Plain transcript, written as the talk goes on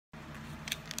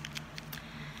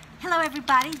Hello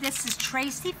everybody, this is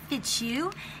Tracy Fitzhugh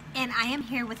and I am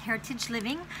here with Heritage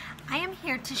Living. I am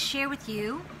here to share with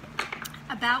you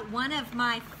about one of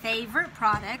my favorite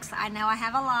products. I know I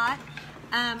have a lot.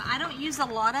 I don't use a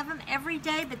lot of them every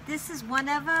day, but this is one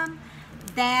of them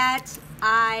that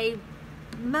I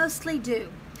mostly do.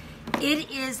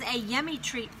 It is a yummy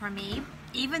treat for me,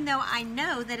 even though I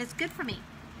know that it's good for me.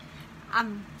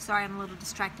 I'm sorry, I'm a little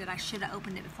distracted. I should have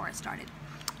opened it before I started.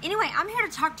 Anyway, I'm here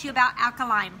to talk to you about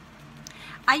Alkalime.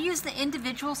 I use the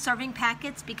individual serving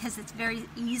packets because it's very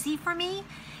easy for me,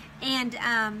 and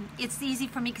it's easy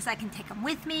for me because I can take them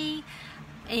with me,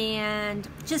 and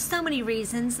just so many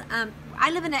reasons. I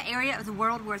live in an area of the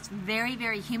world where it's very,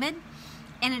 very humid,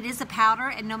 and it is a powder,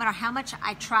 and no matter how much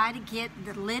I try to get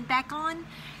the lid back on,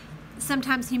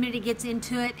 sometimes humidity gets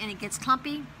into it and it gets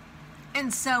clumpy.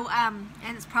 And so, and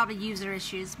it's probably user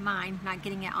issues, mine, not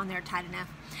getting it on there tight enough.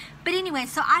 But anyway,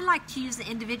 so I like to use the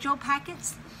individual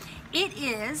packets. It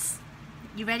is,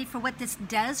 you ready for what this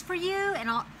does for you? And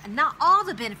not all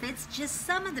the benefits, just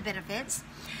some of the benefits.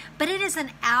 But it is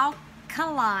an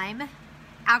alkaline,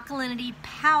 alkalinity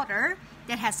powder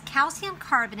that has calcium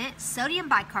carbonate, sodium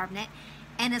bicarbonate,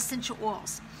 and essential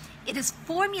oils. It is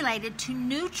formulated to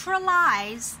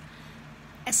neutralize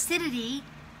acidity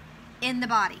in the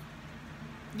body.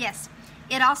 Yes,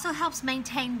 it also helps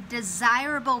maintain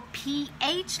desirable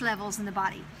pH levels in the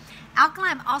body.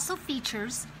 Alkalime also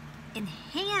features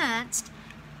enhanced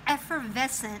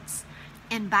effervescence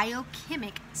and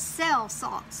biochemic cell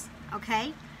salts,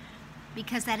 okay?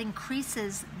 Because that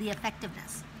increases the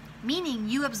effectiveness, meaning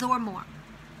you absorb more.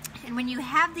 And when you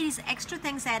have these extra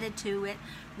things added to it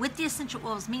with the essential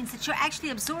oils, means that you're actually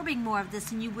absorbing more of this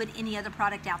than you would any other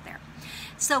product out there.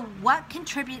 So what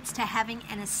contributes to having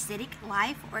an acidic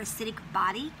life or acidic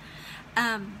body?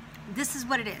 This is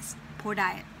what it is: poor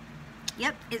diet.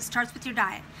 Yep, it starts with your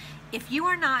diet. If you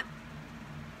are not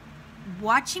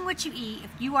watching what you eat,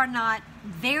 if you are not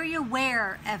very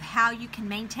aware of how you can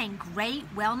maintain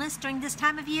great wellness during this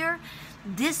time of year,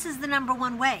 this is the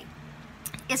 #1 way.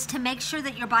 Is to make sure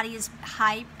that your body is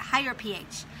higher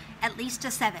pH, at least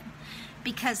a 7,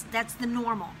 because that's the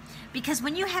normal. Because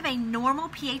when you have a normal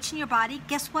pH in your body,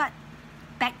 guess what?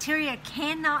 Bacteria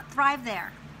cannot thrive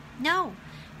there. No,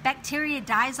 bacteria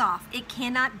dies off. It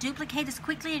cannot duplicate as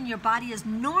quickly, and your body is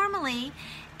normally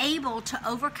able to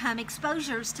overcome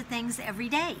exposures to things every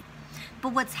day.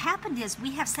 But what's happened is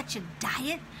we have such a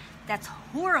diet that's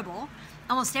horrible.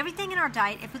 Almost everything in our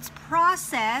diet, if it's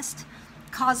processed,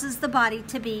 causes the body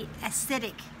to be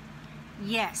acidic.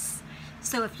 Yes.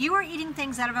 So if you are eating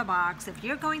things out of a box, if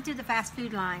you're going through the fast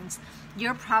food lines,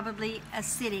 you're probably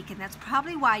acidic, and that's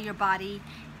probably why your body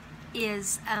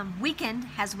is weakened,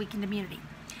 has weakened immunity.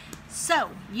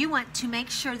 So you want to make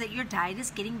sure that your diet is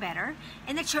getting better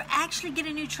and that you're actually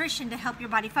getting nutrition to help your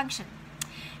body function.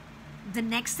 The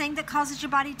next thing that causes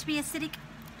your body to be acidic: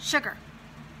 sugar.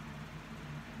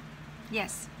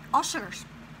 Yes, all sugars.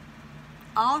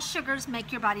 All sugars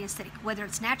make your body acidic, whether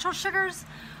it's natural sugars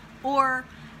or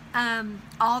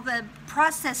all the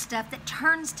processed stuff that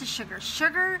turns to sugar.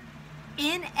 Sugar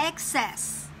in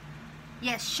excess,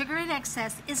 yes, sugar in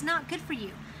excess is not good for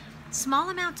you. Small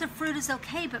amounts of fruit is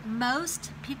okay, but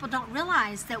most people don't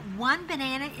realize that 1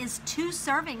 banana is 2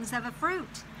 servings of a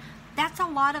fruit. That's a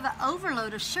lot of an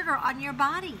overload of sugar on your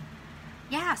body.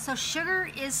 Yeah, so sugar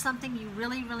is something you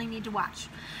really, really need to watch.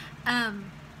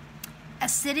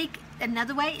 Acidic,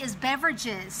 another way, is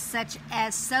beverages such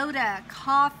as soda,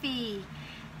 coffee,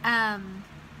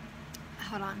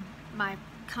 hold on, my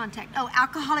contact. Oh,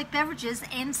 alcoholic beverages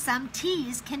and some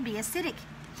teas can be acidic.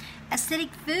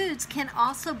 Acidic foods can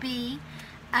also be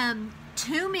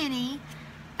too many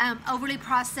overly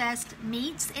processed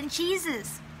meats and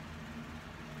cheeses.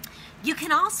 You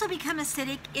can also become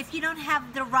acidic if you don't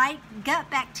have the right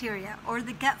gut bacteria or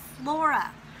the gut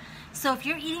flora. So if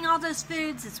you're eating all those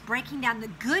foods, it's breaking down the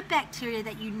good bacteria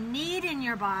that you need in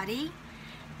your body,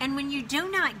 and when you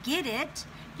do not get it,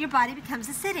 your body becomes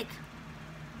acidic.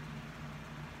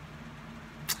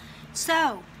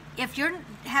 So if you're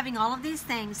having all of these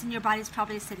things and your body's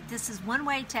probably acidic, this is one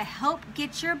way to help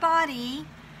get your body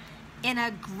in a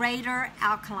greater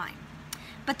alkaline.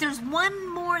 But there's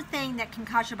one more thing that can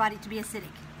cause your body to be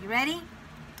acidic. You ready?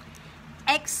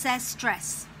 Excess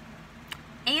stress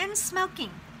and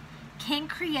smoking can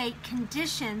create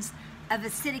conditions of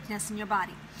acidicness in your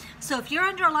body. So if you're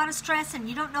under a lot of stress and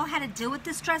you don't know how to deal with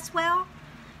the stress well,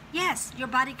 yes, your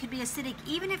body could be acidic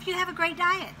even if you have a great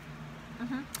diet.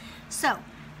 So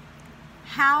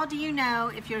how do you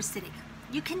know if you're acidic?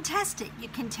 You can test it. You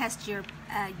can test your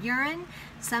urine.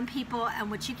 Some people,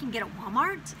 which you can get at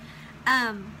Walmart,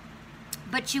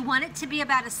 but you want it to be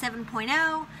about a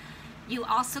 7.0. You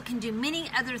also can do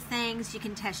many other things. You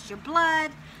can test your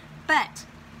blood, but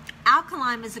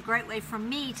Alkalime is a great way for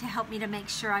me to help me to make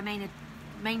sure I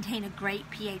maintain a great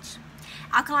pH.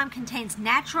 Alkalime contains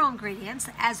natural ingredients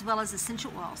as well as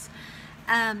essential oils.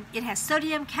 It has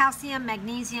sodium, calcium,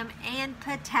 magnesium, and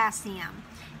potassium.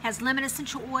 It has lemon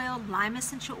essential oil, lime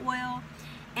essential oil.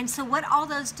 And so what all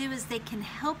those do is they can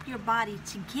help your body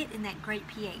to get in that great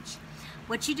pH.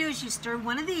 What you do is you stir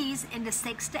one of these into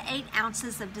 6 to 8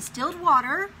 ounces of distilled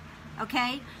water,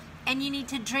 okay? And you need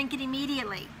to drink it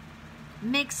immediately.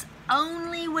 Mix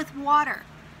only with water,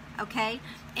 okay?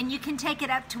 And you can take it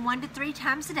up to 1 to 3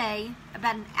 times a day,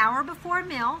 about an hour before a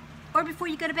meal or before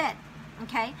you go to bed,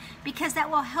 okay? Because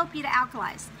that will help you to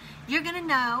alkalize. You're gonna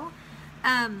know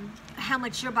how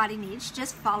much your body needs.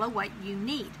 Just follow what you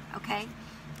need, okay?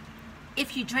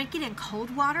 If you drink it in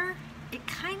cold water, it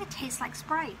kind of tastes like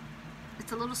Sprite.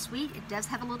 It's a little sweet. It does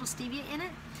have a little stevia in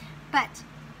it, but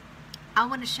I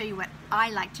want to show you what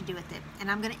I like to do with it, and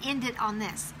I'm going to end it on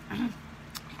this.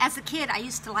 As a kid, I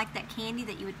used to like that candy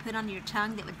that you would put under your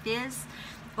tongue that would fizz,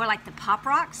 or like the Pop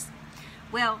Rocks.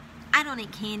 Well, I don't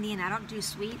eat candy and I don't do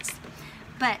sweets,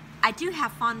 but I do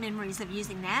have fond memories of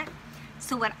using that.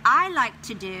 So what I like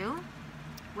to do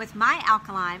with my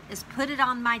Alkalime is put it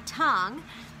on my tongue,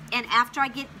 and after I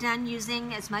get done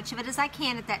using as much of it as I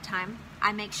can at that time,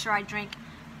 I make sure I drink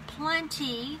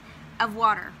plenty of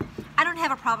water. I don't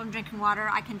have a problem drinking water.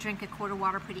 I can drink a quart of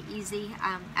water pretty easy.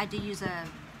 I do use a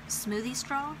smoothie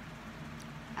straw,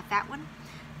 a fat one.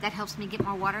 That helps me get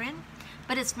more water in.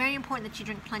 But it's very important that you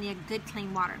drink plenty of good,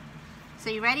 clean water. So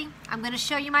you ready? I'm going to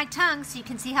show you my tongue so you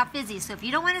can see how fizzy. So if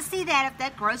you don't want to see that, if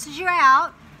that grosses you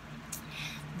out,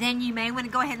 then you may want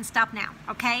to go ahead and stop now,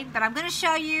 okay? But I'm going to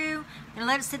show you, I'm going to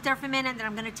let it sit there for a minute, then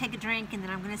I'm going to take a drink, and then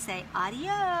I'm going to say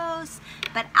adios.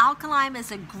 But Alkalime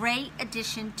is a great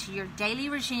addition to your daily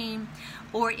regime,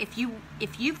 or if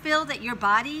you feel that your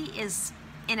body is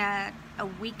in a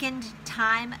weakened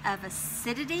time of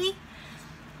acidity,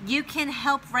 you can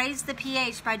help raise the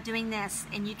pH by doing this,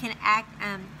 and you can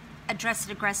address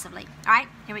it aggressively. All right,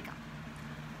 here we go.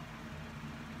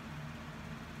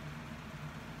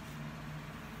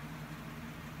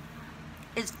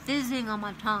 It's fizzing on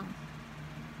my tongue.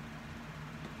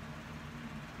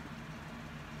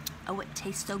 Oh, it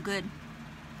tastes so good.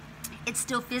 It's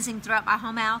still fizzing throughout my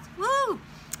whole mouth. Woo!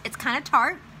 It's kind of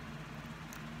tart,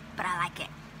 but I like it.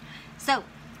 So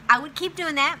I would keep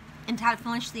doing that until I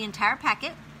finish the entire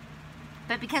packet.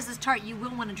 But because it's tart, you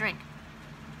will want to drink.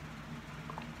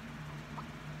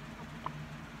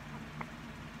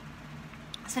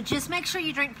 So just make sure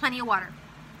you drink plenty of water.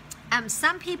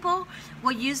 Some people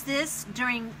will use this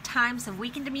during times of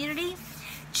weakened immunity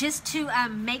just to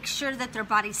make sure that their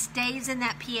body stays in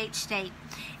that pH state.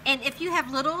 And if you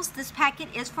have littles, this packet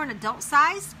is for an adult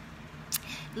size.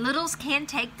 Littles can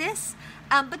take this,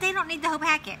 but they don't need the whole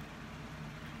packet.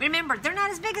 Remember, they're not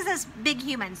as big as us big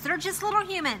humans. They're just little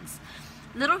humans.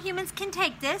 Little humans can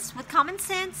take this with common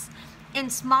sense in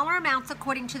smaller amounts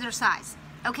according to their size,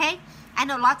 okay? I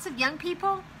know lots of young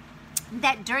people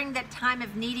that during that time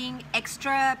of needing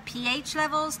extra pH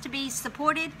levels to be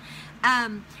supported,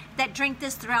 that drink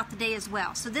this throughout the day as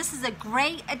well. So this is a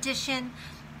great addition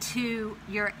to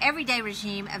your everyday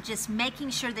regime of just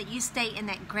making sure that you stay in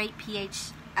that great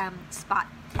pH spot.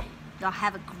 Y'all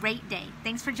have a great day.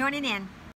 Thanks for joining in.